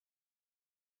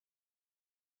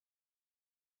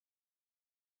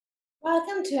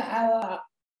Welcome to our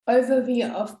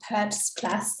overview of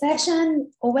PurchasePlus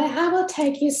session, where I will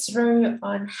take you through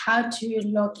on how to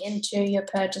log into your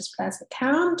PurchasePlus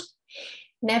account,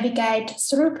 navigate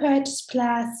through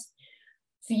PurchasePlus,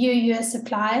 view your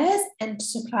suppliers and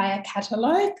supplier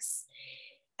catalogs,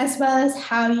 as well as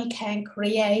how you can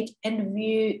create and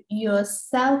view your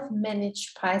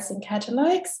self-managed pricing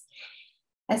catalogs,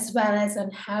 as well as on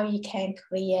how you can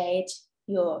create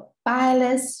your buy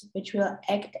list, which will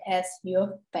act as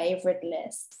your favorite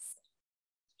lists.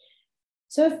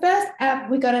 So first up,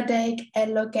 we're gonna take a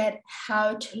look at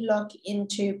how to log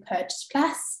into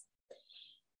PurchasePlus.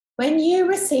 When you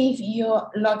receive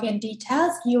your login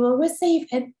details, you will receive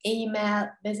an email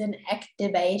with an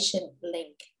activation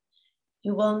link.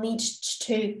 You will need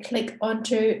to click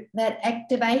onto that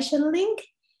activation link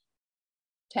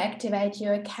to activate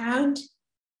your account,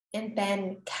 and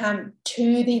then come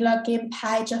to the login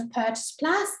page of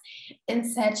PurchasePlus and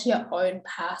set your own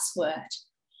password.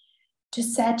 To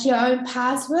set your own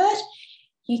password,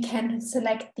 you can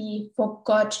select the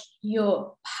Forgot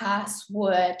Your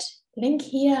Password link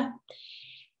here,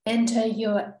 enter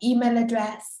your email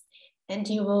address, and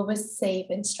you will receive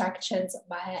instructions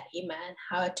via email on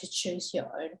how to choose your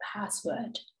own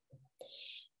password.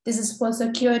 This is for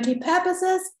security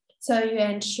purposes, so you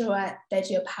ensure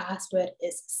that your password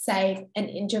is safe and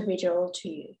individual to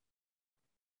you.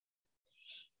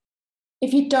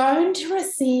 If you don't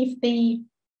receive the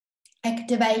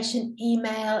activation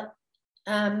email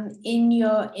in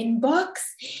your inbox,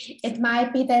 it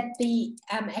might be that the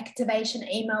activation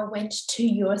email went to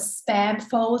your spam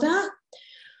folder.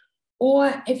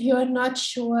 Or if you're not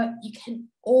sure, you can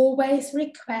always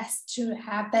request to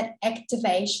have that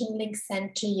activation link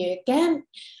sent to you again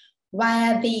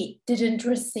via the didn't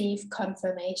receive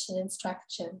confirmation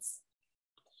instructions.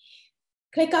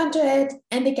 Click onto it,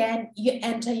 and again, you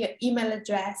enter your email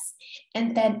address,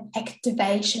 and then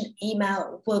activation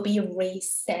email will be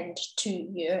resent to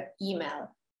your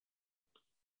email.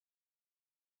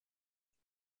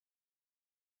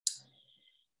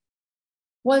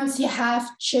 Once you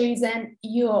have chosen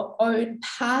your own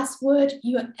password,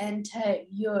 you enter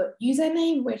your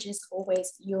username, which is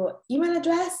always your email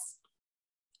address,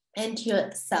 and your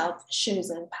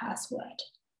self-chosen password.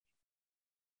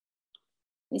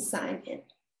 You sign in.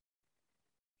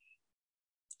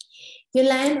 You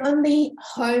land on the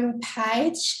home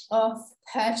page of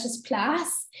PurchasePlus,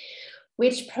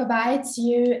 which provides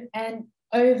you an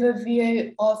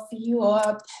overview of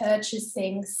your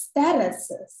purchasing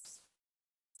statuses.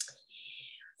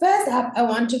 First up, I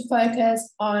want to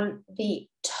focus on the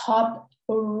top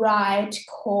right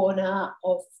corner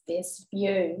of this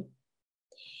view.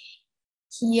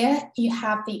 Here you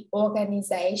have the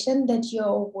organization that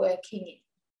you're working in.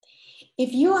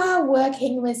 If you are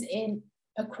working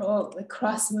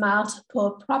across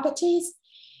multiple properties,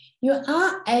 you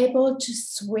are able to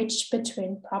switch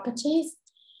between properties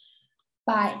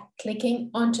by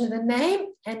clicking onto the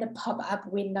name, and a pop-up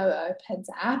window opens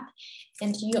up,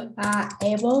 and you are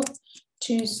able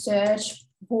to search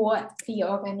for the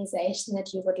organization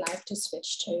that you would like to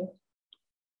switch to.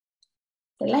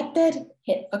 Selected,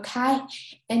 hit OK,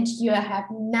 and you have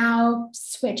now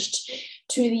switched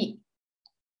to the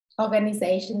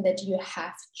organization that you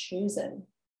have chosen.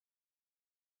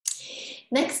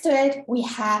 Next to it, we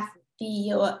have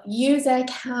your user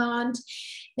account.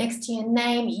 Next to your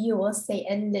name, you will see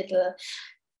a little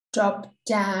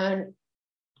drop-down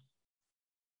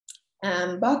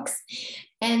box,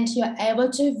 and you're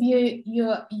able to view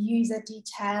your user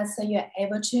details. So you're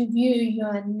able to view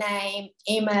your name,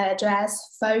 email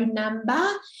address, phone number,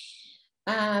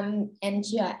 and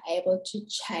you're able to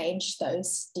change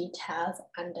those details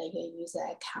under your user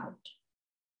account.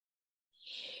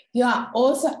 You are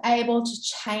also able to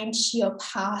change your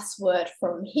password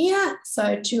from here.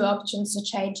 So two options to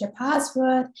change your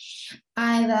password,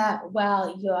 either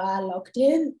while you are logged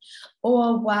in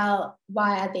or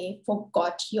via the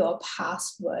Forgot Your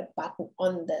Password button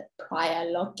on the prior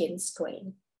login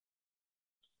screen.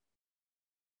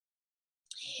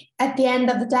 At the end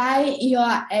of the day, you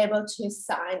are able to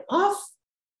sign off.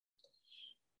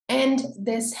 And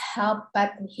this help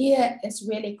button here is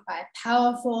really quite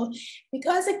powerful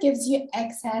because it gives you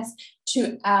access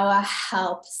to our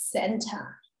help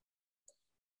center.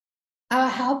 Our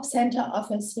help center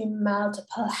offers you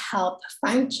multiple help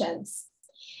functions.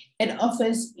 It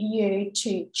offers you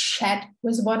to chat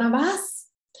with one of us.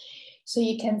 So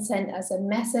you can send us a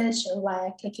message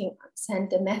via clicking on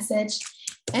send a message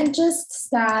and just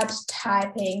start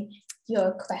typing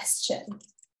your question.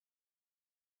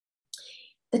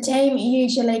 The team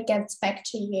usually gets back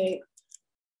to you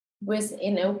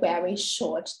within a very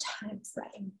short time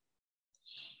frame.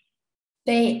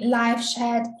 The live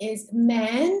chat is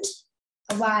manned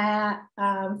via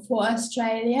for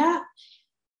Australia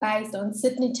based on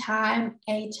Sydney time,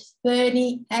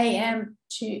 8:30 a.m.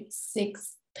 to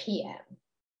 6 p.m.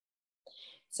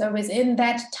 So within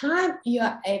that time, you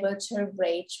are able to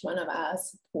reach one of our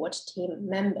support team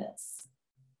members.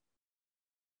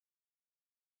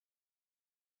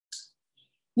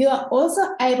 You are also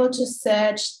able to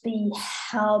search the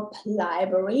help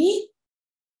library.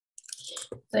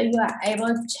 So you are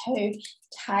able to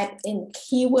type in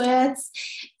keywords,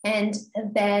 and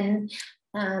then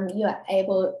you are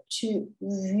able to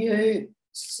view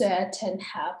certain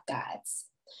help guides.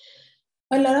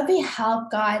 A lot of the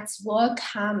help guides will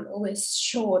come with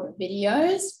short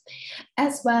videos,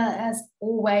 as well as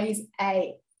always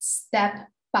a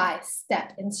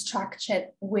step-by-step instruction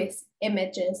with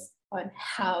images on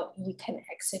how you can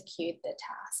execute the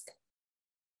task.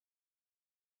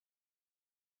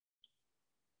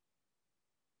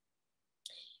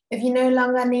 If you no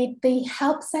longer need the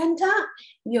help center,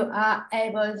 you are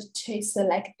able to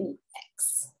select the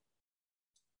X.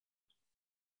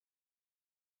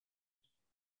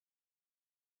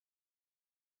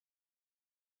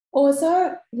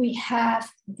 Also, we have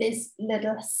this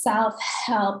little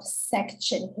self-help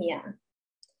section here.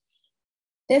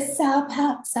 This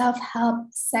self-help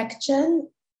section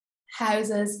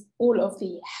houses all of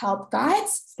the help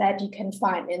guides that you can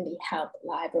find in the help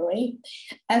library,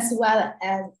 as well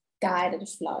as guided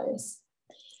flows.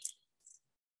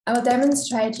 I will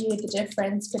demonstrate to you the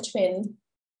difference between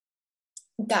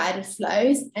guided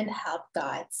flows and help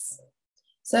guides.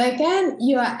 So again,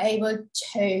 you are able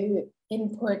to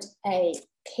input a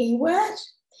keyword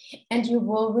and you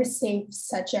will receive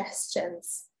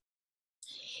suggestions.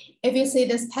 If you see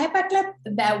this paperclip,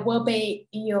 that will be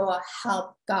your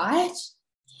help guide.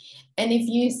 And if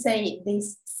you see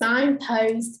these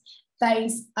signposts,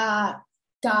 these are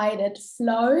guided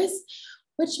flows,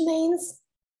 which means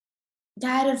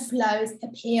guided flows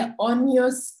appear on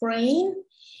your screen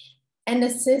and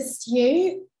assist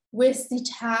you with the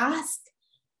task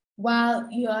while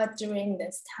you are doing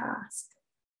this task.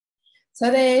 So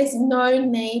there is no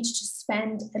need to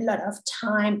spend a lot of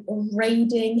time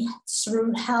reading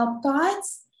through help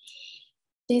guides.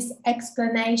 This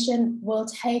explanation will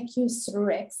take you through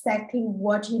exactly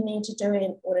what you need to do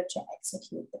in order to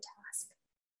execute the task.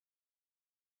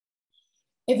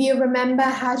 If you remember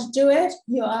how to do it,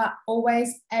 you are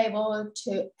always able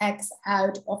to X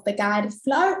out of the guided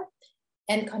flow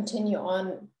and continue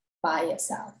on by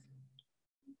yourself.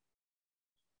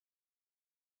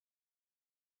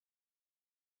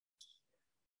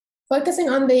 Focusing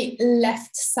on the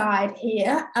left side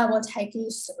here, I will take you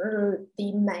through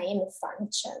the main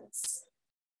functions.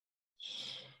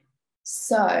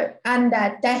 So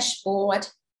under dashboard,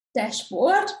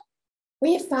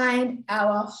 we find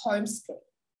our home screen.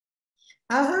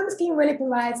 Our home screen really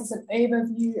provides us an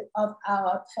overview of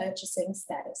our purchasing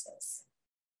statuses.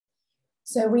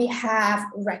 So we have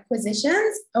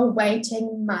requisitions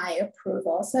awaiting my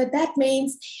approval. So that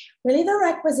means really the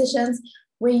requisitions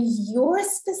where your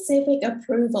specific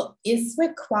approval is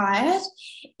required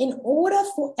in order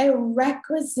for a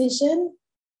requisition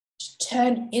to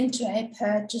turn into a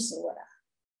purchase order.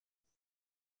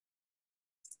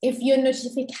 If your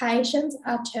notifications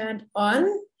are turned on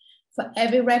for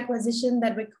every requisition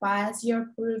that requires your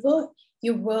approval,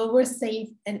 you will receive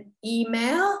an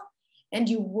email and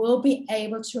you will be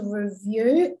able to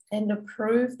review and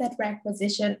approve that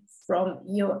requisition from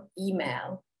your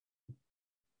email.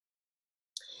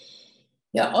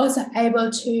 You're also able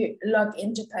to log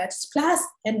into PurchasePlus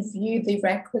and view the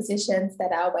requisitions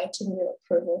that are awaiting your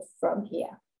approval from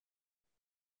here.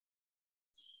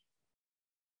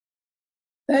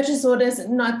 Purchase orders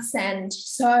not sent.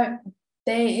 So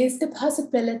there is the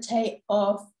possibility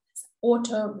of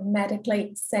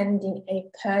automatically sending a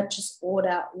purchase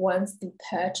order once the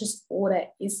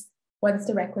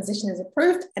requisition is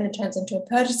approved and it turns into a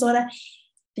purchase order,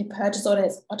 the purchase order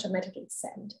is automatically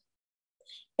sent.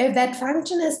 If that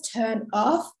function is turned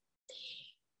off,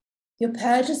 your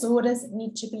purchase orders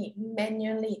need to be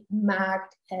manually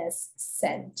marked as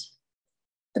sent.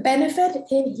 The benefit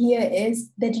in here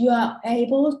is that you are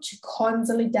able to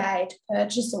consolidate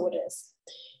purchase orders.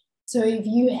 So if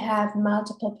you have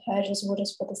multiple purchase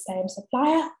orders for the same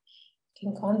supplier,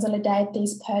 you can consolidate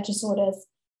these purchase orders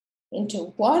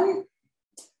into one,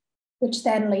 which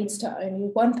then leads to only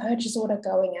one purchase order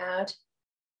going out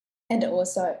and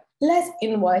also less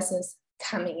invoices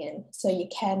coming in. So you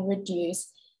can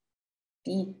reduce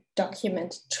the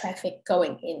document traffic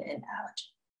going in and out.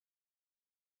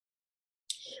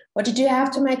 What you do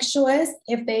have to make sure is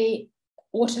if the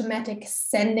automatic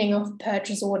sending of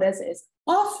purchase orders is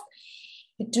off,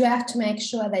 you do have to make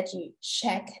sure that you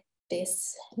check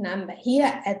this number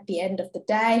here at the end of the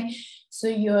day, so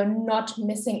you're not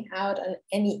missing out on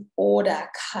any order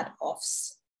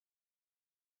cut-offs.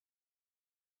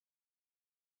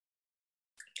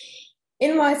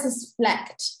 Invoices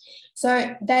flagged.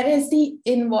 So that is the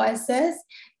invoices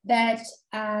that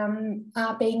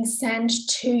are being sent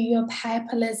to your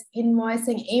paperless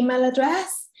invoicing email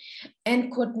address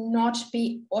and could not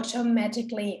be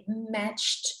automatically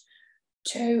matched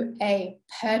to a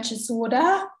purchase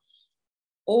order,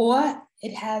 or they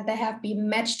have been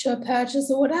matched to a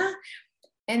purchase order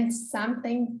and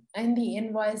something in the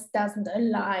invoice doesn't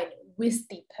align with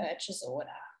the purchase order.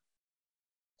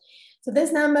 So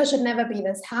this number should never be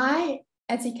this high.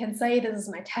 As you can see, this is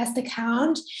my test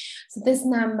account. So this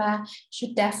number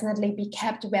should definitely be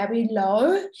kept very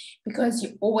low, because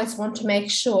you always want to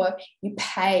make sure you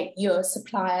pay your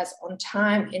suppliers on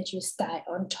time and you stay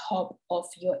on top of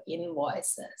your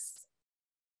invoices.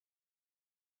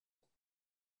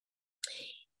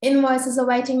 Invoices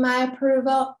awaiting my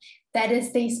approval. That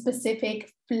is the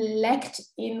specific flagged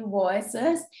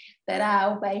invoices that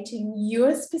are awaiting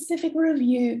your specific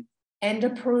review and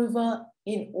approval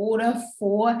in order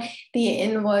for the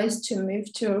invoice to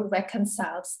move to a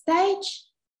reconciled stage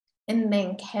and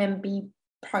then can be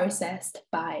processed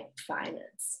by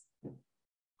finance.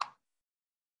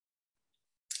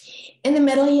 In the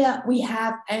middle here, we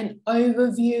have an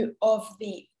overview of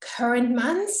the current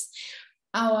months,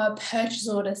 our purchase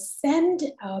order send,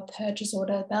 our purchase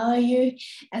order value,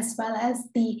 as well as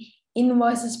the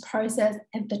invoices processed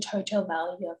and the total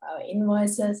value of our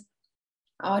invoices,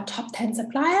 our top 10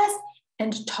 suppliers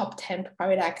and top 10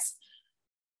 products,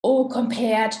 all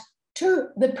compared to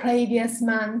the previous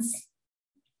months,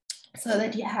 so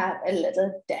that you have a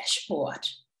little dashboard.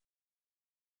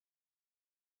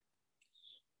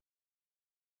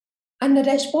 Under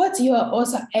dashboards, you are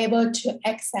also able to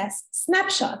access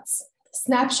snapshots.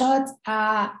 Snapshots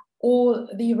are all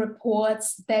the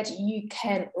reports that you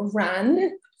can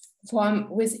run from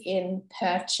within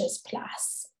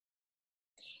PurchasePlus.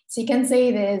 So you can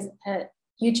see there's a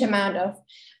huge amount of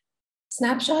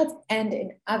snapshots, and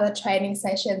in other training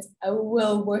sessions, I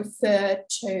will refer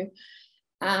to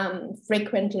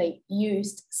frequently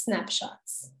used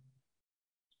snapshots.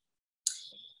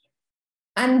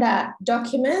 Under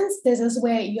documents, this is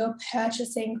where your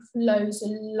purchasing flows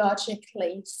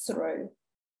logically through.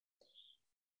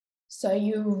 So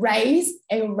you raise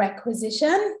a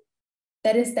requisition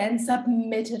that is then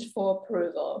submitted for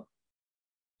approval.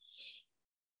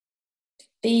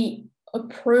 The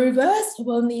approvers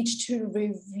will need to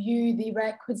review the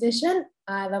requisition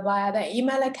either via their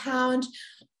email account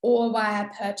or via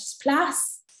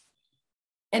PurchasePlus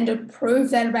and approve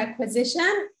that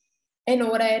requisition in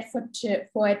order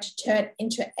for it to turn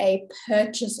into a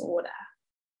purchase order.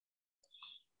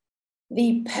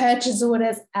 The purchase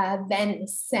orders are then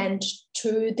sent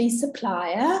to the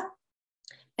supplier,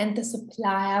 and the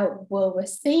supplier will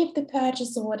receive the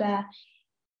purchase order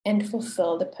and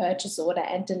fulfill the purchase order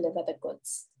and deliver the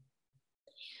goods.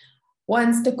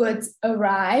 Once the goods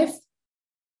arrive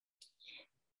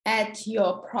at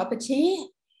your property,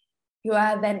 you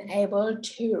are then able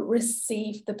to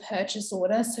receive the purchase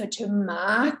order, so to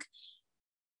mark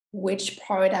which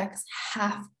products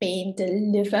have been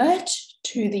delivered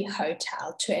to the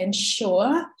hotel to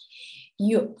ensure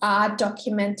you are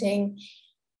documenting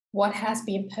what has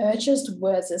been purchased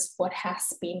versus what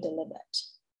has been delivered.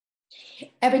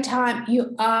 Every time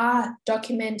you are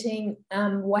documenting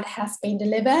what has been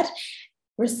delivered,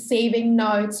 receiving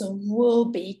notes will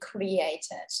be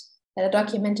created that are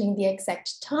documenting the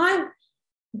exact time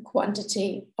and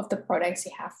quantity of the products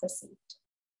you have received.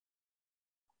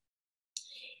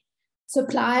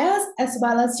 Suppliers, as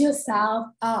well as yourself,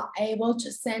 are able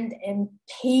to send in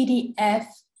PDF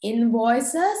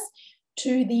invoices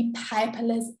to the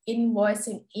paperless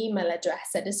invoicing email address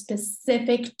that is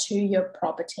specific to your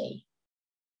property.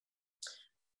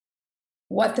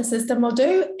 What the system will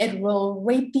do, it will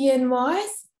read the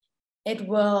invoice, it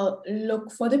will look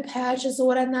for the purchase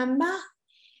order number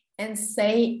and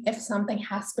say if something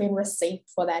has been received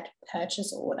for that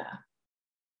purchase order.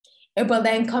 It will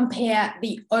then compare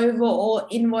the overall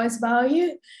invoice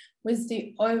value with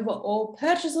the overall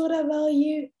purchase order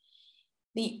value,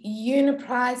 the unit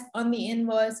price on the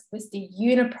invoice with the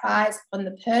unit price on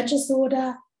the purchase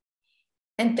order,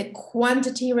 and the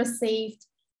quantity received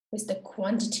with the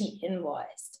quantity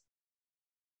invoiced.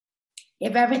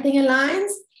 If everything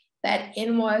aligns, that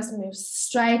invoice moves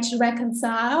straight to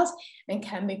reconciled and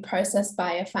can be processed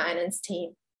by a finance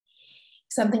team.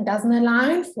 If something doesn't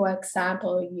align, for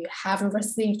example, you haven't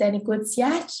received any goods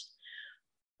yet,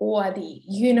 or the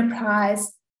unit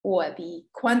price or the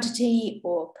quantity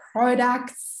or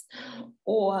products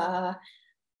or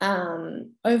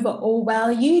overall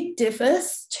value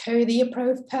differs to the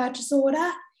approved purchase order,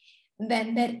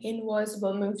 then that invoice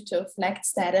will move to a flagged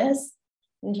status,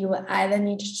 and you will either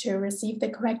need to receive the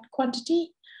correct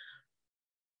quantity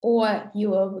or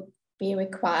you will be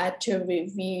required to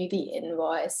review the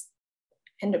invoice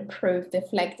and approve the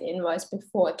flagged invoice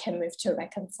before it can move to a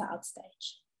reconciled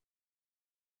stage.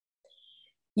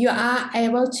 You are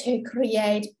able to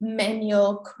create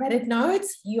manual credit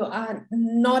notes. You are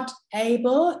not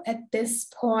able at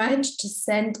this point to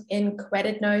send in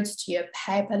credit notes to your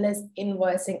paperless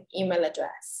invoicing email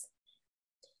address.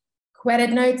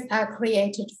 Credit notes are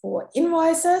created for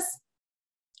invoices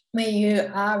where you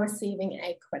are receiving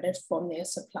a credit from your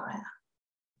supplier.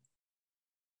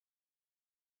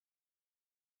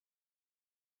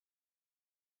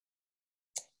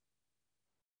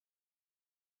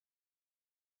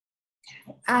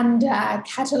 And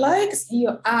catalogues,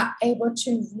 you are able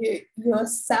to view your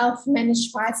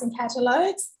self-managed pricing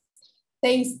catalogues.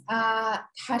 These are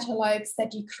catalogues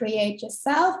that you create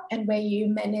yourself and where you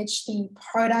manage the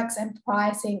products and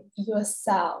pricing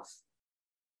yourself.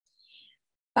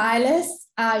 Buy lists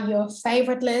are your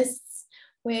favorite lists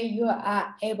where you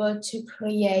are able to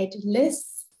create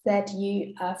lists that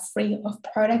you are free of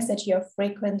products that you're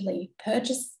frequently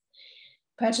purchasing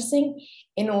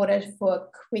in order for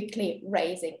quickly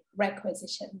raising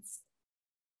requisitions.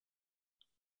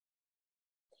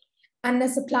 Under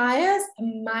suppliers,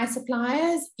 my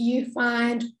suppliers, you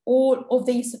find all of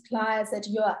these suppliers that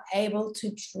you are able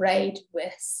to trade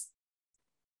with.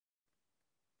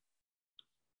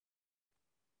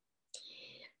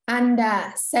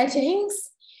 Under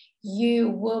settings, you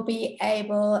will be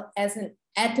able, as an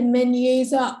admin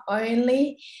user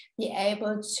only, be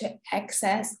able to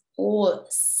access all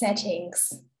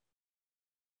settings.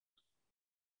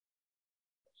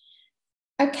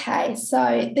 Okay,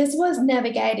 so this was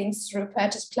navigating through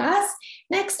Purchase Plus.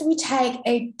 Next, we take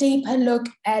a deeper look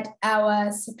at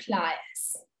our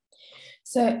suppliers.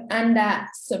 So under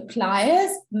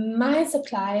suppliers, my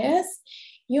suppliers,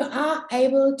 you are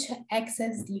able to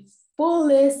access the full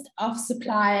list of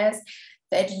suppliers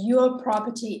that your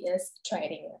property is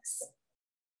trading with.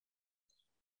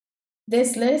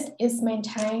 This list is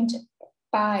maintained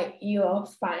by your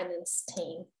finance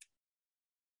team.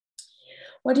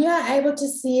 What you are able to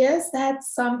see is that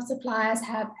some suppliers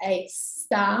have a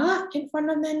star in front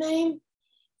of their name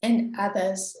and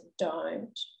others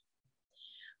don't.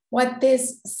 What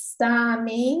this star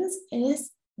means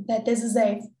is that this is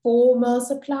a formal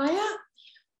supplier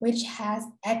which has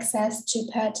access to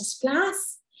Purchase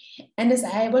Plus and is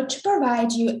able to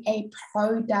provide you a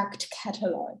product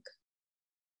catalogue.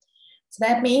 So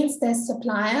that means the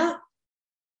supplier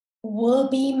will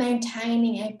be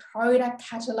maintaining a product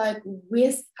catalogue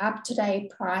with up-to-date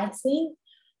pricing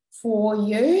for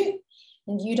you,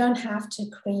 and you don't have to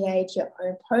create your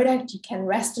own product. You can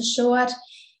rest assured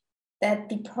that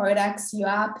the products you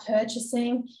are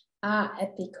purchasing are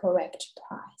at the correct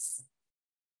price.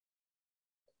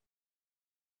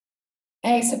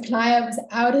 A supplier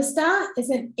without a star is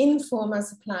an informal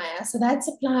supplier. So that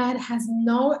supplier has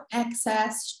no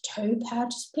access to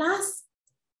Purchase Plus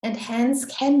and hence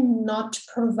cannot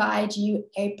provide you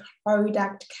a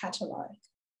product catalogue.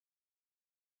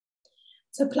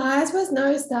 Suppliers with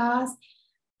no stars,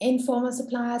 informal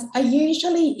suppliers, are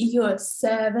usually your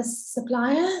service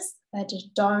suppliers that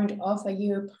don't offer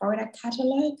you a product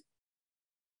catalogue,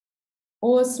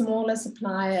 or smaller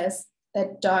suppliers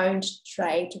that don't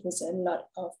trade with a lot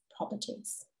of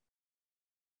properties.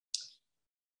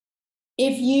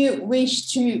 If you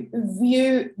wish to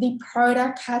view the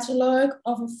product catalogue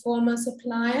of a former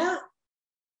supplier,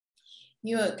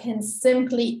 you can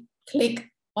simply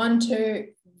click onto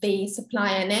the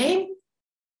supplier name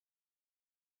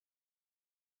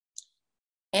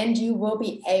and you will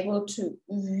be able to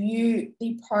view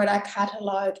the product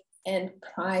catalogue and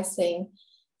pricing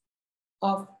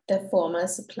of the former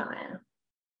supplier.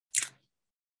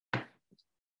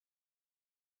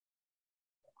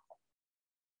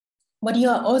 What you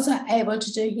are also able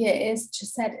to do here is to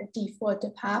set a default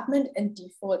department and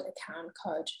default account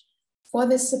code for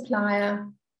the supplier,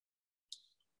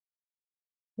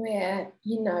 where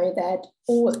you know that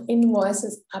all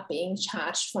invoices are being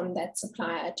charged from that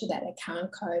supplier to that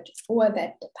account code for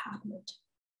that department.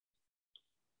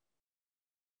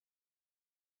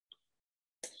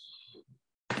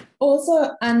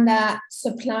 Also under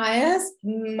suppliers,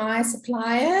 my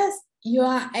suppliers, you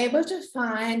are able to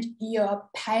find your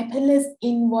paperless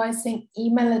invoicing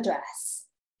email address.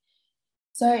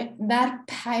 So that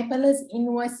paperless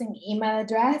invoicing email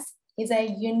address is a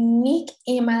unique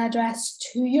email address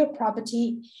to your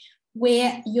property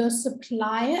where your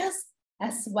suppliers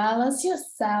as well as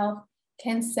yourself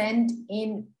can send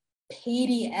in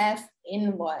PDF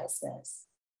invoices.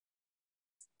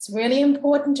 It's really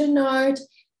important to note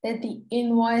that the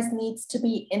invoice needs to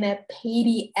be in a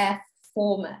PDF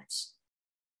format.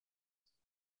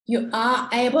 You are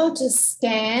able to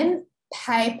scan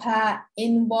paper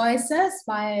invoices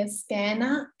via a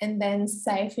scanner and then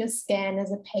save your scan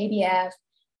as a PDF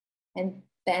and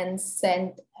then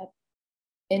send an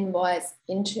invoice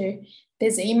into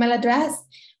this email address,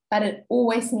 but it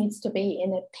always needs to be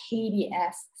in a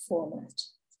PDF format.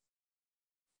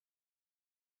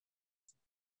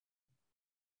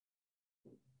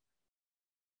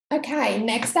 Okay,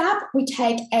 next up, we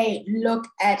take a look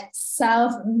at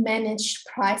self-managed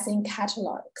pricing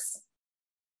catalogues.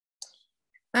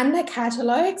 Under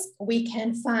catalogues, we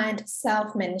can find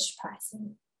self-managed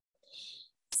pricing.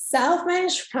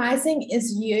 Self-managed pricing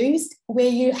is used where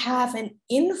you have an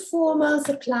informal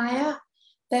supplier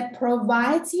that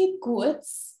provides you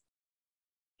goods,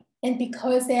 and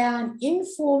because they are an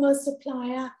informal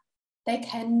supplier, they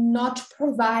cannot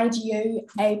provide you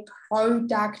a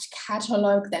product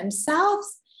catalog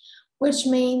themselves, which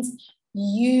means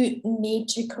you need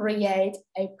to create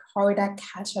a product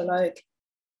catalog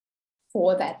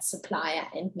for that supplier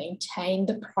and maintain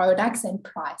the products and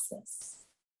prices.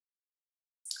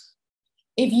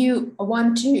 If you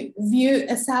want to view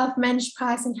a self-managed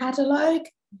pricing catalog,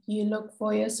 you look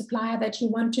for your supplier that you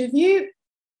want to view,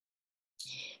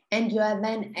 and you are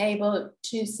then able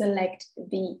to select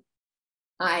the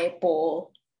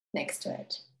eyeball next to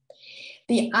it.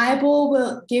 The eyeball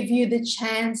will give you the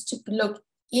chance to look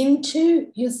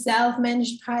into your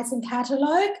self-managed pricing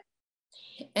catalog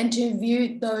and to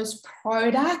view those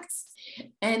products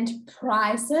and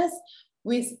prices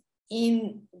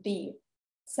within the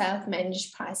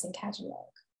self-managed pricing catalog.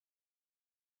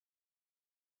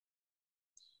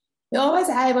 You're always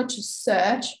able to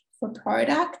search for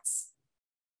products,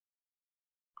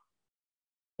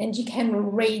 and you can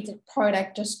read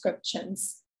product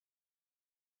descriptions.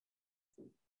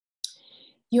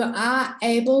 You are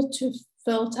able to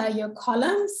filter your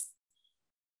columns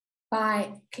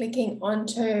by clicking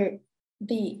onto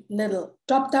the little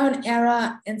drop-down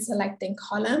arrow and selecting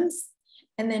columns,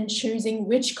 and then choosing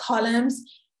which columns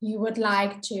you would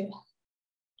like to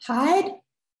hide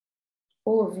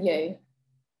or view.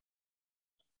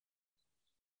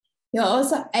 You're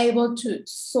also able to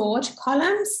sort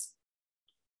columns,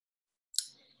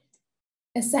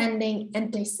 ascending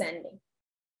and descending.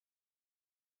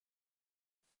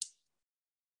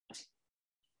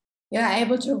 You're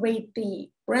able to read the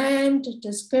brand,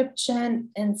 description,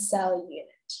 and sell unit.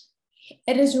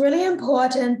 It is really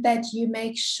important that you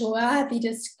make sure the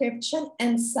description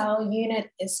and sell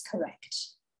unit is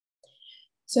correct.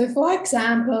 So for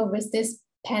example, with this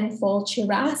Penfold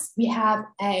Shiraz, we have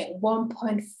a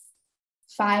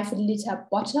 1.5 liter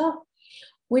bottle,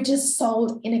 which is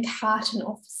sold in a carton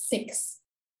of 6.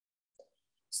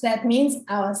 So that means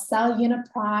our sell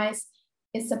unit price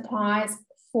is the price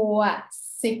for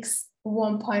 6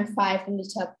 1.5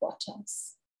 liter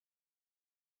bottles.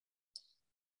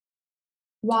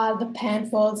 While the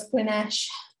Penfold's Grenache,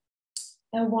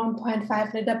 a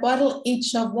 1.5 liter bottle,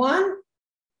 each of one,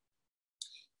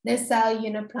 the sell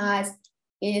unit price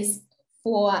is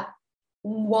for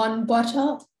 1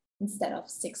 bottle instead of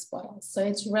 6 bottles. So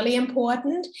it's really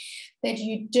important that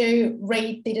you do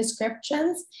read the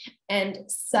descriptions and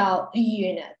sell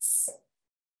units.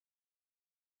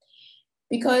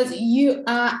 Because you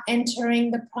are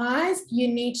entering the price, you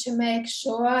need to make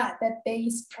sure that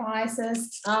these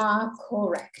prices are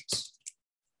correct.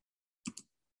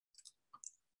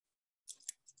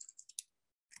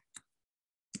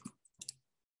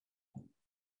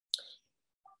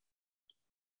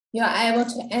 You're able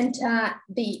to enter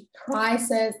the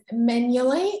prices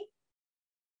manually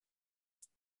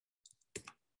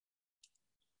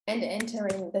and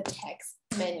entering the text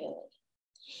manually.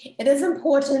 It is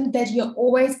important that you're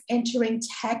always entering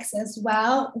text as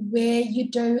well where you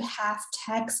do have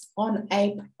text on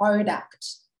a product.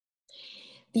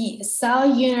 The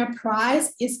sell unit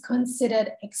price is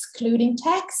considered excluding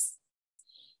tax,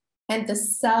 and the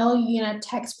sell unit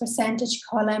tax percentage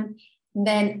column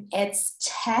then adds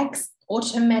tax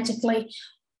automatically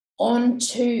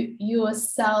onto your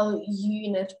sell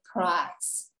unit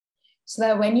price. So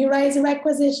that when you raise a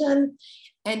requisition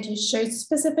and you show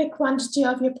specific quantity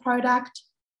of your product,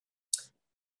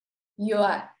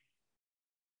 your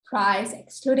price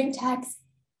excluding tax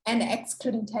and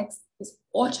excluding tax is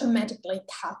automatically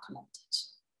calculated.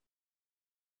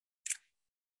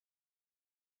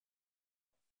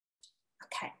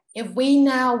 if we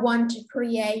now want to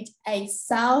create a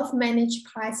self-managed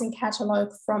pricing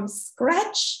catalog from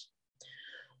scratch,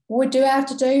 what we do have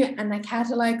to do, and the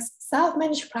catalog's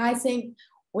self-managed pricing,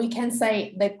 we can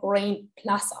say the green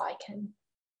plus icon.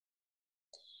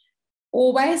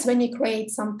 Always when you create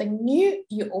something new,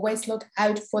 you always look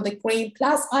out for the green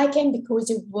plus icon because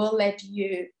it will let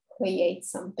you create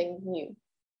something new.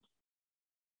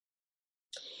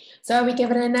 So we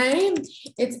give it a name.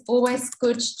 It's always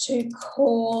good to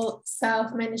call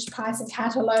self-managed pricing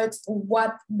catalogs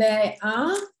what they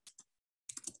are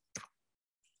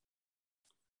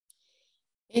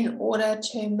in order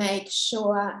to make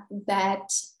sure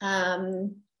that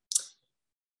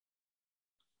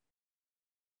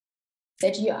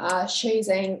that you are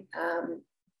choosing,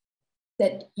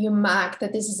 that you mark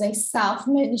that this is a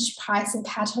self-managed pricing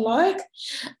catalog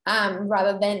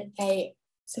rather than a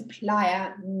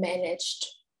supplier-managed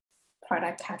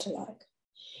product catalog.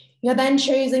 You're then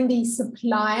choosing the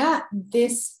supplier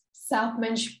this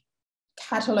self-managed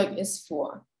catalog is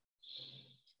for,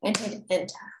 and hit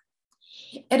enter.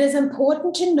 It is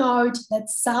important to note that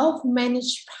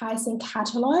self-managed pricing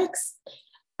catalogs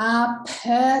are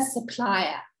per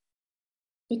supplier,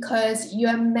 because you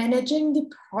are managing the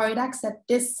products that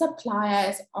this supplier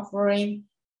is offering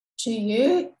to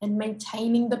you and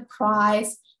maintaining the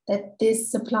price that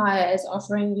this supplier is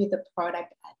offering you the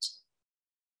product at.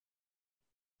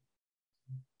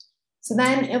 So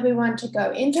then if we want to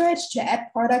go into it to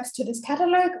add products to this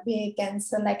catalog, we again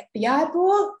select the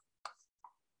eyeball.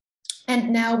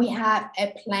 And now we have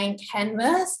a blank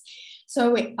canvas.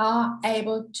 So we are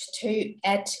able to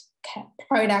add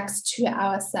products to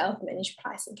our self-managed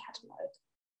pricing catalog.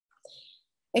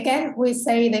 Again, we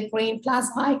say the green plus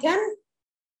icon,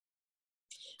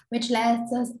 which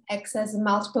lets us access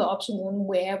multiple options on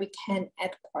where we can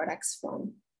add products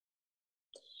from.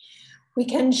 We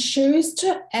can choose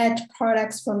to add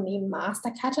products from the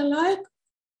master catalog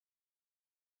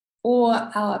or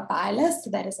our buy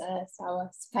list, that is our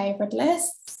favorite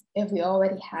lists, if we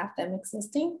already have them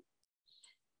existing.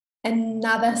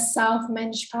 Another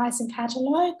self-managed pricing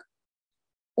catalog,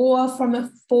 or from a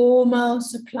formal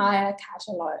supplier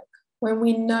catalog, when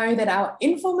we know that our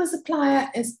informal supplier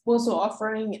is also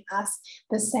offering us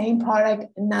the same product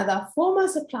another formal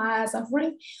supplier is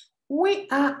offering, we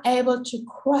are able to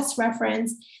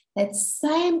cross-reference that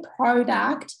same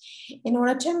product in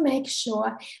order to make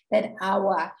sure that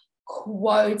our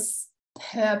quotes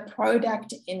per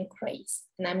product increase.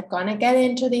 And I'm gonna get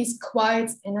into these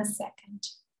quotes in a second.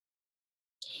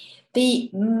 The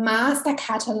master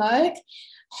catalog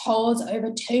holds over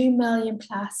 2 million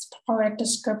plus product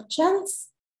descriptions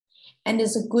and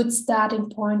is a good starting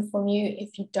point for you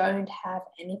if you don't have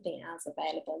anything else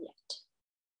available yet.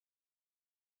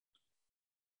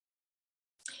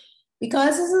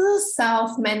 Because this is a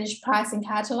self-managed pricing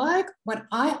catalog, what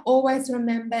I always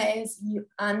remember is you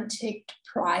unticked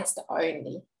priced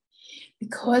only.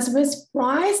 Because with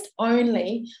priced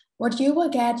only, what you will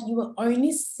get, you will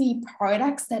only see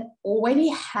products that already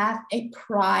have a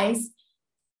price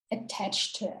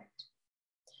attached to it.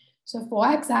 So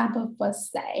for example, for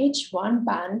stage one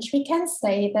bunch, we can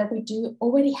say that we do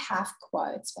already have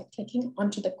quotes. By clicking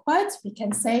onto the quotes, we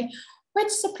can say which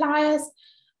suppliers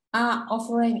are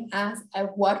offering us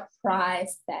at what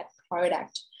price that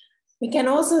product. We can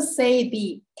also say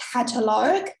the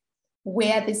catalog,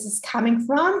 where this is coming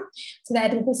from. So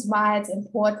that is why it's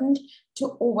important to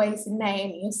always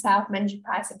name your self-managed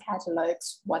pricing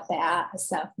catalogs what they are, a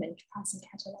self-managed pricing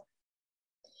catalog.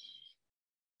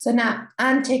 So now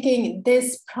unticking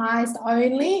this priced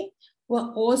only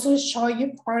will also show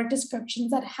you product descriptions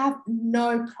that have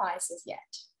no prices yet.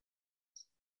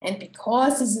 And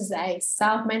because this is a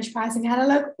self-managed pricing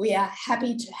catalog, we are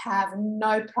happy to have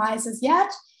no prices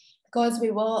yet because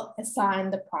we will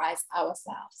assign the price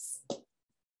ourselves.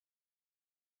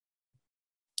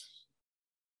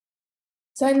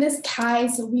 So in this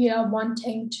case, we are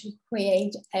wanting to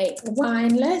create a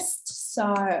wine list.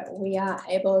 So we are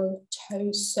able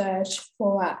to search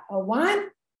for a wine.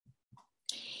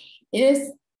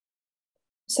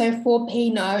 So for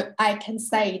Pinot, I can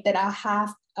say that I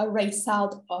have a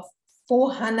result of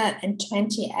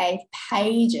 428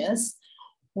 pages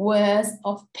worth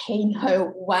of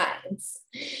Pinot wines.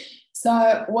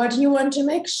 So what you want to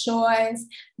make sure is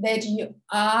that you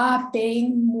are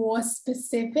being more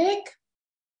specific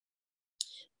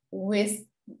with,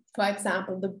 for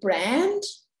example, the brand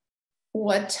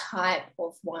or type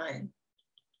of wine.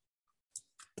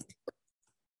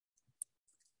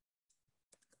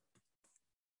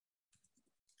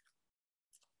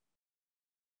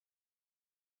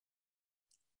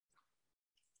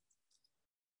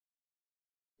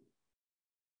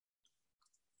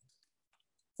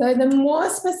 So the more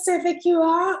specific you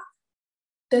are,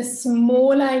 the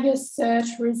smaller your search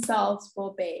results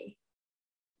will be.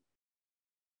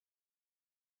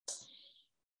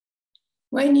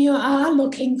 When you are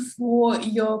looking for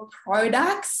your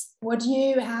products, what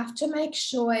you have to make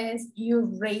sure is you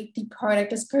read the product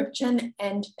description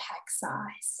and pack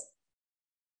size.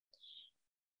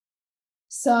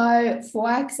 So,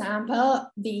 for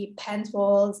example, the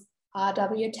Penfolds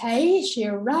RWT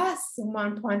Shiraz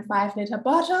 1.5 liter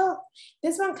bottle.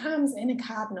 This one comes in a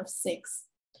carton of 6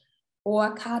 or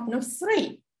a carton of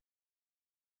 3.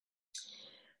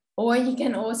 Or you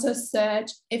can also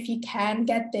search if you can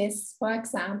get this, for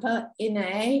example,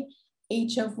 in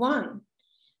each of 1.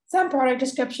 Some product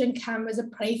description come with a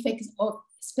prefix of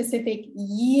specific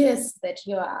years that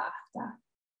you are after.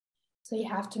 So you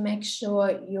have to make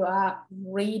sure you are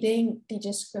reading the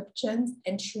descriptions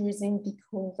and choosing the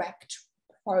correct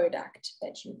product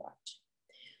that you want.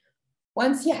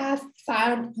 Once you have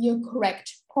found your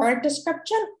correct product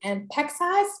description and pack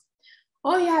size,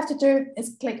 all you have to do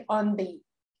is click on the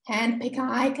hand picker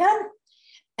icon,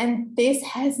 and this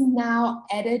has now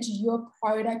added your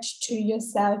product to your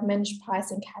self-managed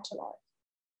pricing catalog.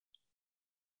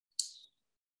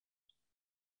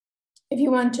 If you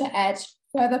want to add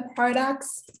further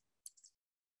products,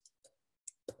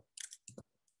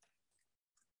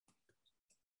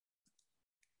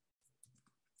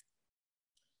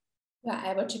 you are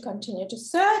able to continue to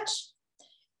search,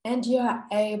 and you are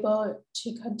able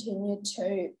to continue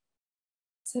to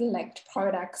select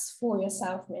products for your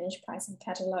self-managed pricing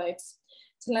catalogs.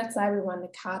 So let's say we want a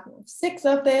carton of 6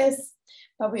 of this,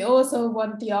 but we also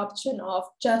want the option of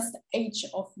just each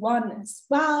of 1 as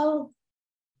well.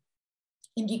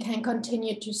 And you can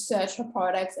continue to search for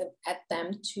products and add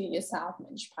them to your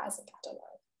self-managed pricing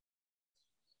catalog.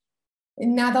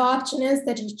 Another option is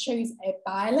that you choose a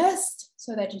buy list,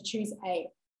 so that you choose a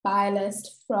buy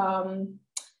list from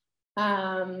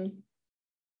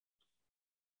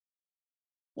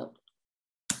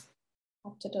I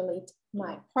have to delete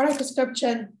my product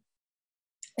description.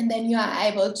 And then you are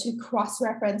able to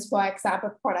cross-reference, for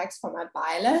example, products from a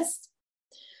buy list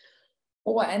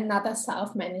or another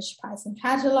self-managed pricing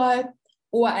catalog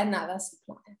or another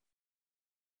supplier.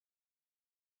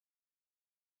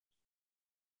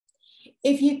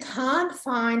 If you can't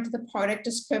find the product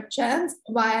descriptions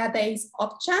via these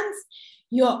options,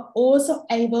 you're also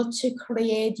able to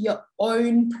create your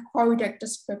own product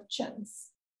descriptions.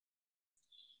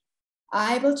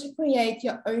 Are able to create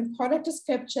your own product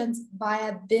descriptions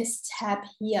via this tab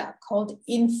here called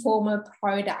Informal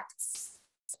Products.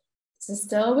 This is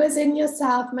still within your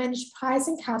self-managed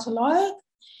pricing catalog.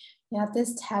 You have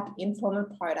this tab Informal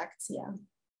Products here.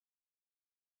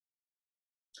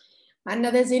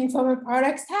 Under this Informal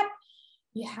Products tab,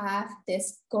 you have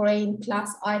this green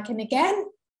plus icon again,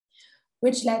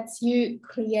 which lets you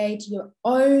create your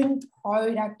own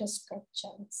product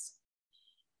descriptions.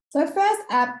 So first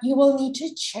up, you will need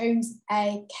to choose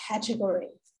a category.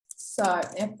 So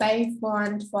if they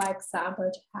want, for example,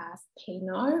 to have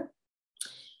Pinot,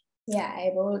 we are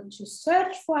able to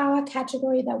search for our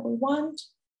category that we want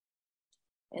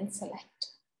and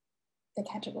select the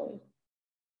category.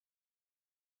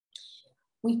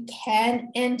 We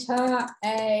can enter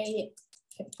a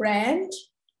brand,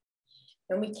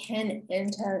 and we can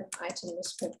enter item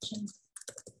description.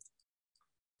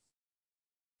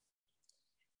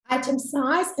 Item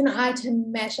size and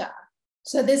item measure.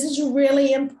 So this is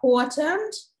really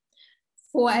important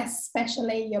for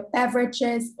especially your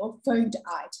beverages or food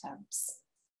items.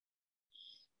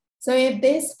 So if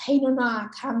this Pinot Noir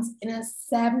comes in a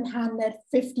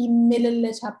 750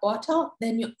 milliliter bottle,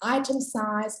 then your item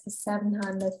size is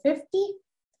 750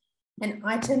 and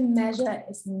item measure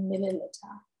is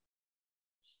milliliter.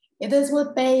 If this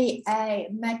would be a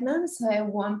Magnum, so a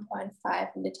 1.5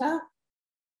 liter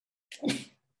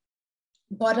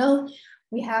bottle,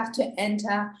 we have to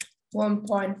enter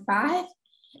 1.5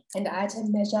 and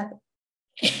item measure,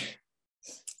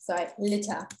 sorry,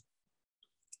 liter.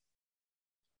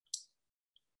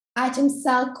 Item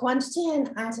sell quantity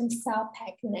and item sell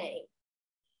pack name.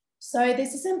 So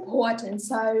this is important.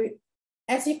 So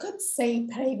as you could see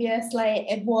previously,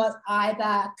 it was either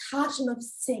a carton of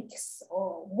 6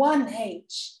 or 1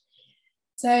 each.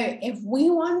 So if we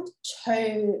want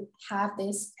to have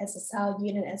this as a sell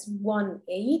unit as 1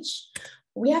 each,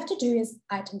 what we have to do is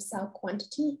item sell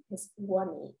quantity is 1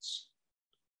 each.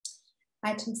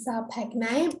 Item sell pack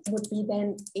name would be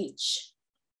then each.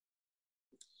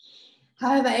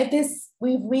 However, if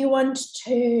we want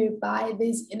to buy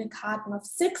this in a carton of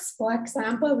 6, for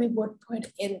example, we would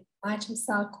put in item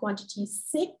sell quantity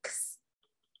 6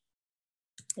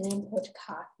 and then put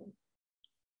carton.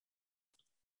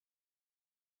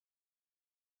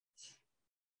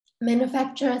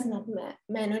 Manufacturer is not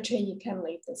mandatory, you can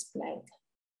leave this blank.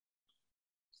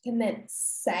 You can then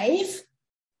save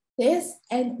this,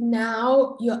 and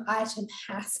now your item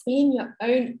has been, your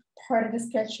own product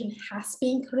description has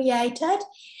been created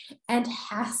and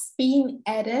has been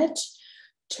added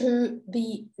to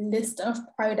the list of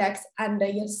products under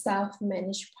your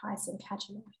self-managed pricing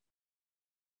catalog.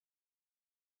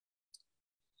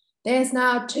 There's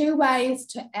now two ways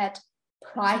to add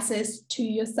prices to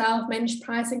your self-managed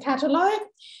pricing catalog.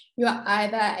 You are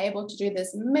either able to do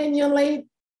this manually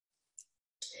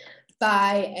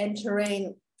by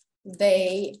entering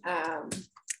the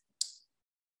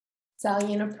sell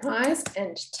unit price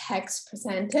and tax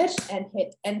percentage and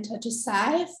hit enter to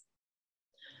save.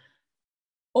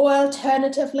 Or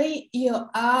alternatively, you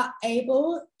are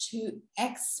able to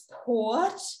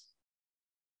export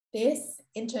this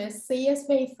into a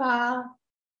CSV file,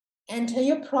 enter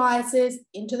your prices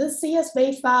into the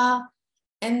CSV file,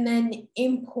 and then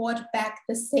import back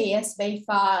the CSV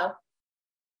file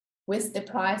with the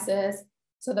prices.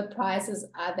 So the prices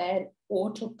are then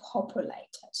auto-populated.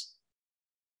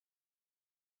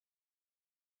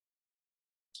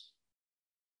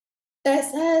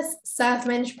 This is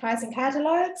self-managed pricing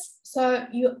catalogs. So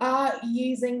you are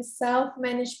using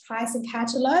self-managed pricing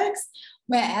catalogs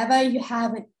wherever you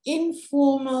have an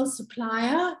informal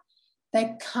supplier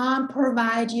that can't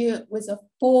provide you with a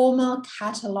formal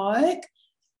catalog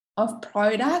of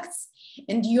products,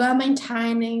 and you are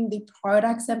maintaining the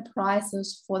products and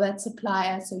prices for that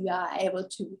supplier, so you are able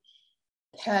to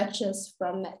purchase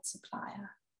from that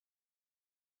supplier.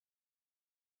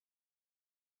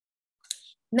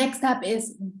 Next up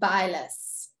is buy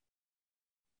lists.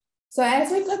 So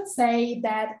as we could say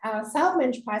that our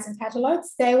self-managed pricing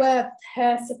catalogs, they were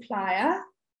per supplier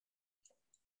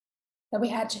that we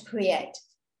had to create.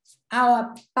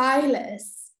 Our buy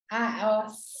lists are our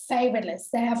favorite lists.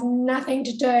 They have nothing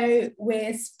to do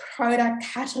with product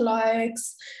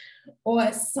catalogs or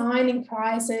assigning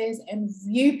prices and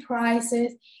view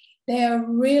prices. They are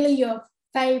really your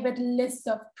favorite list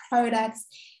of products.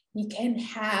 You can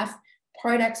have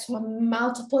products from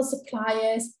multiple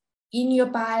suppliers in your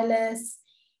buy list.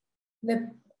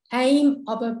 The aim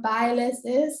of a buy list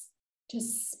is to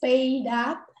speed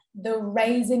up the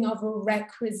raising of a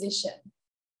requisition.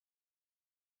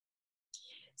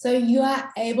 So you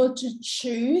are able to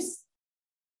choose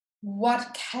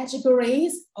what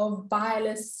categories of buy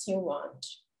lists you want.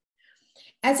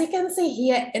 As you can see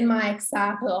here in my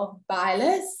example of buy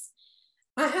lists,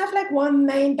 I have like one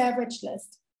main beverage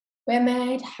list where I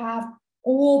might have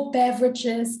all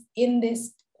beverages in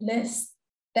this list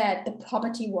that the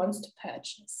property wants to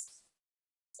purchase.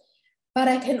 But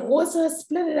I can also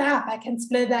split it up. I can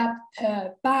split it up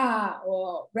per bar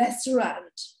or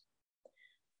restaurant,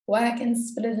 or I can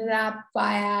split it up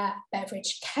via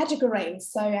beverage category.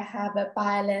 So I have a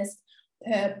buy list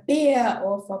per beer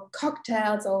or for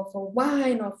cocktails or for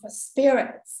wine or for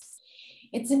spirits.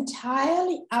 It's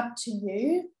entirely up to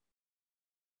you,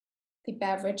 the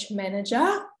beverage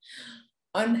manager,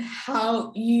 on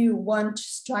how you want to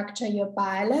structure your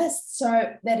buy list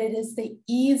so that it is the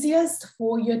easiest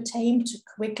for your team to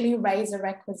quickly raise a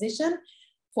requisition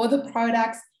for the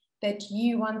products that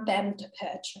you want them to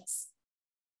purchase.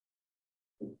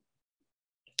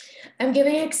 I'm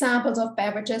giving examples of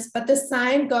beverages, but the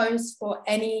same goes for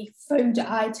any food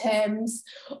items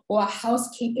or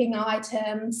housekeeping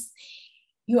items.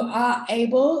 You are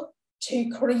able to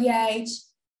create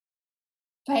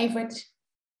favorite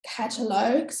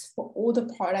catalogs for all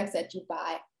the products that you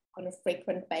buy on a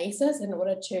frequent basis in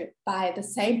order to buy the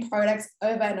same products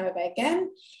over and over again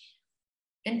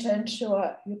and to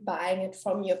ensure you're buying it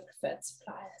from your preferred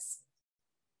suppliers.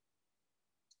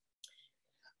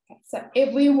 Okay, so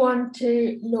if we want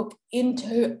to look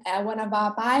into one of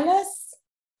our buy lists,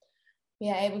 we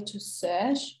are able to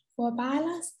search for a buy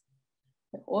list.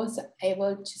 We're also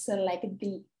able to select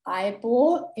the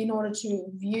eyeball in order to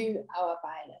view our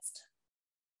buy list.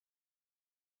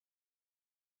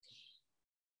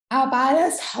 Our buy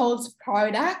list holds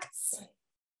products.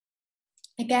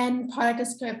 Again, product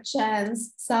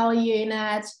descriptions, sell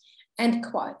unit, and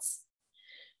quotes.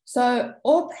 So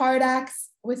all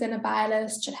products within a buy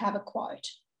list should have a quote.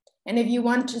 And if you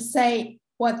want to say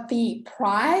what the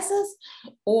price is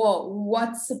or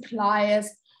what suppliers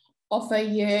offer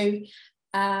you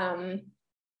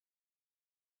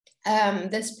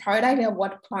this product at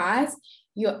what price,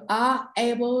 you are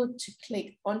able to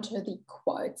click onto the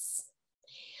quotes.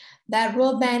 That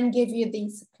will then give you the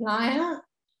supplier,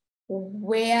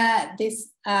 where this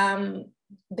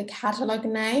the catalog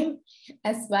name,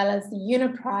 as well as the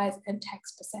unit price and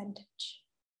tax percentage.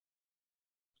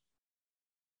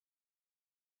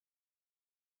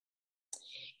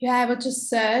 you're able to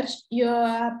search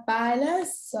your buy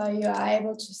list. So you're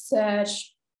able to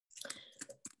search,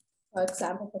 for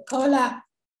example, for cola,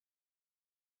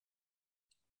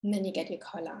 and then you get your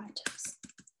cola items.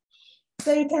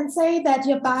 So you can say that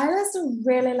your buy list is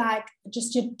really like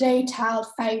just your detailed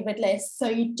favorite list. So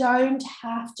you don't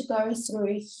have to go through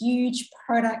a huge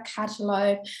product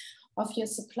catalog of your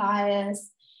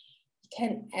suppliers. You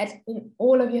can add in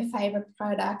all of your favorite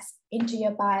products into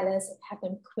your buy list and have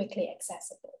them quickly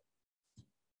accessible.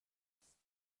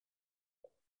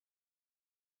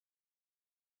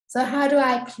 So how do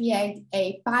I create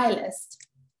a buy list?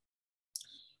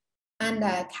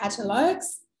 Under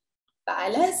catalogs, buy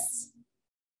lists,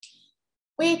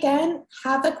 we again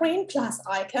have a green plus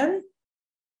icon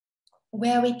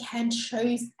where we can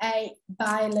choose a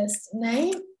buy list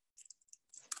name.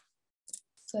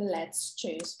 So let's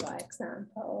choose, for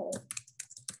example,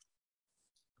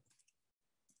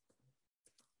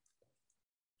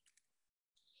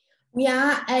 we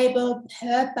are able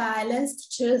per buy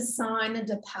list to assign a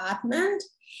department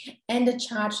and a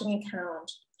charging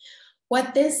account.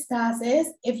 What this does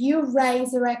is if you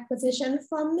raise a requisition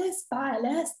from this buy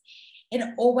list, it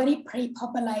already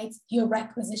pre-populates your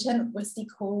requisition with the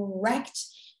correct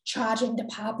charging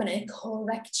department and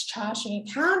correct charging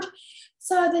account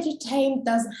so that your team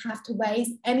doesn't have to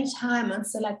waste any time on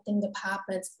selecting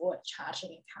departments or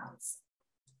charging accounts.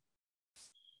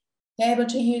 You're able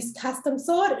to use custom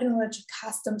sort in order to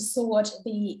custom sort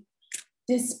the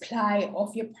display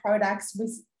of your products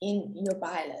within your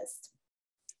buy list.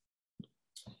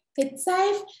 Hit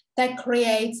save, that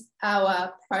creates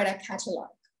our product catalog.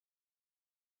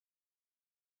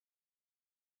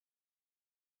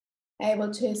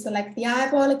 Able to select the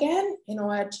eyeball again in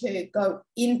order to go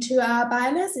into our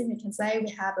buy list, and you can say we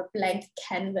have a blank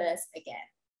canvas again.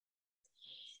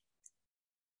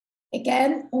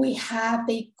 Again, we have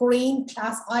the green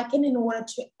plus icon in order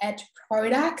to add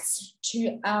products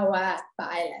to our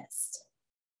buy list.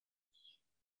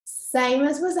 Same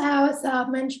as with our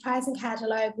self-managed pricing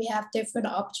catalog, we have different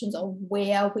options of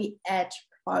where we add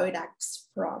products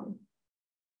from.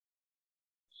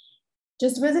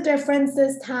 Just with a difference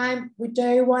this time, we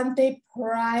do want the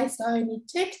price only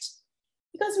ticked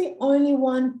because we only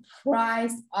want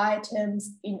priced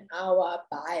items in our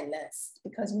buy list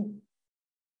because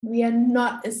we are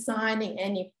not assigning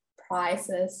any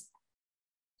prices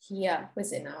here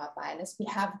within our buy list. We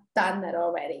have done that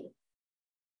already.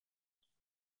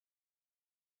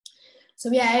 So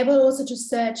we are able also to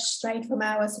search straight from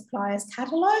our suppliers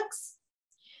catalogs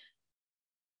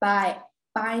by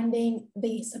finding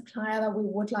the supplier that we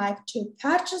would like to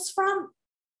purchase from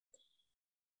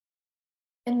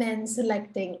and then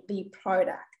selecting the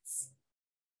products.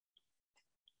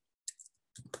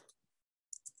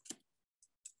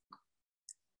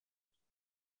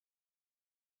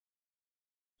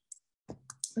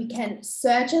 We can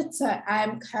search it. So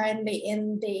I'm currently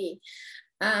in the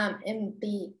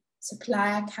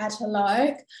supplier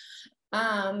catalog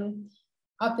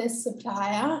of this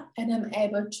supplier, and I'm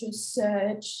able to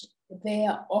search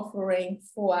their offering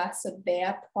for us, so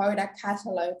their product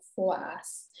catalog for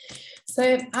us. So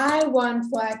if I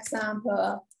want, for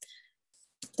example,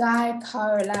 Diet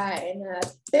Cola in a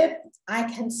bib,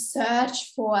 I can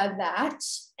search for that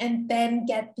and then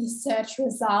get the search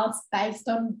results based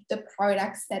on the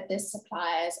products that this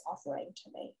supplier is offering to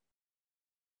me.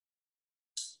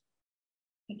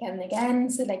 We can again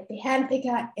select the hand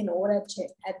picker in order to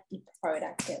add the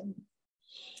product in.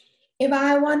 If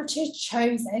I want to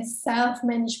choose a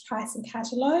self-managed pricing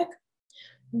catalog,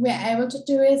 we're able to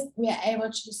do is we're able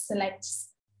to select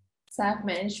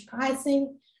self-managed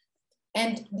pricing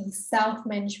and the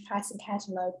self-managed pricing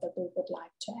catalog that we would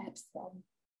like to add from.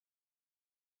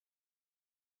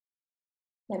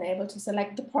 Then able to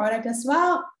select the product as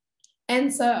well,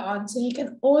 and so on. So you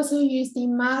can also use the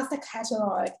master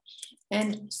catalog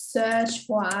and search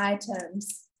for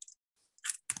items.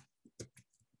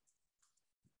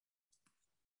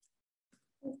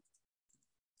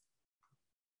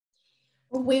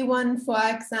 We want, for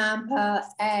example,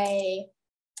 a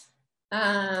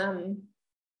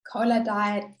cola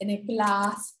diet in a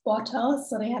glass bottle,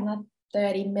 so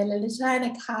 330 milliliter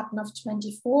and a carton of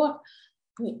 24.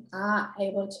 We are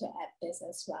able to add this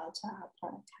as well to our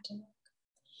product catalog.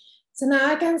 So now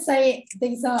I can say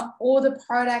these are all the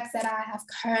products that I have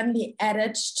currently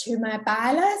added to my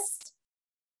buy list.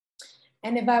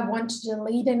 And if I want to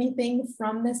delete anything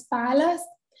from this buy list,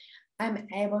 I'm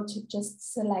able to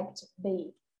just select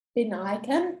the bin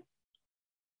icon,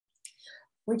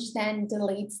 which then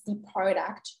deletes the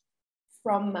product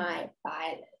from my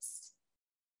buy list.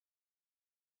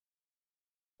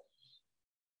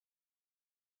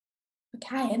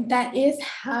 Okay, and that is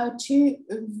how to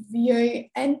view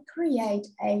and create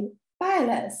a buy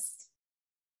list.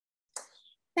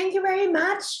 Thank you very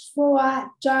much for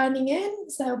joining in.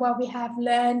 So what we have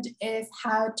learned is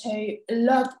how to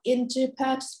log into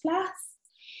PurchasePlus,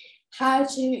 how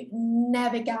to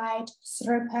navigate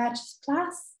through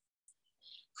PurchasePlus,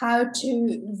 how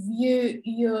to view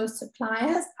your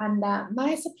suppliers under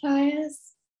My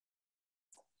Suppliers,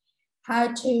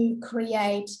 how to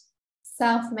create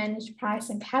self-managed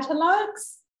pricing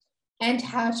catalogs, and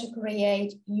how to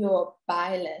create your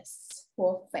buy list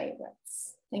for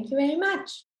favorites. Thank you very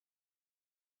much.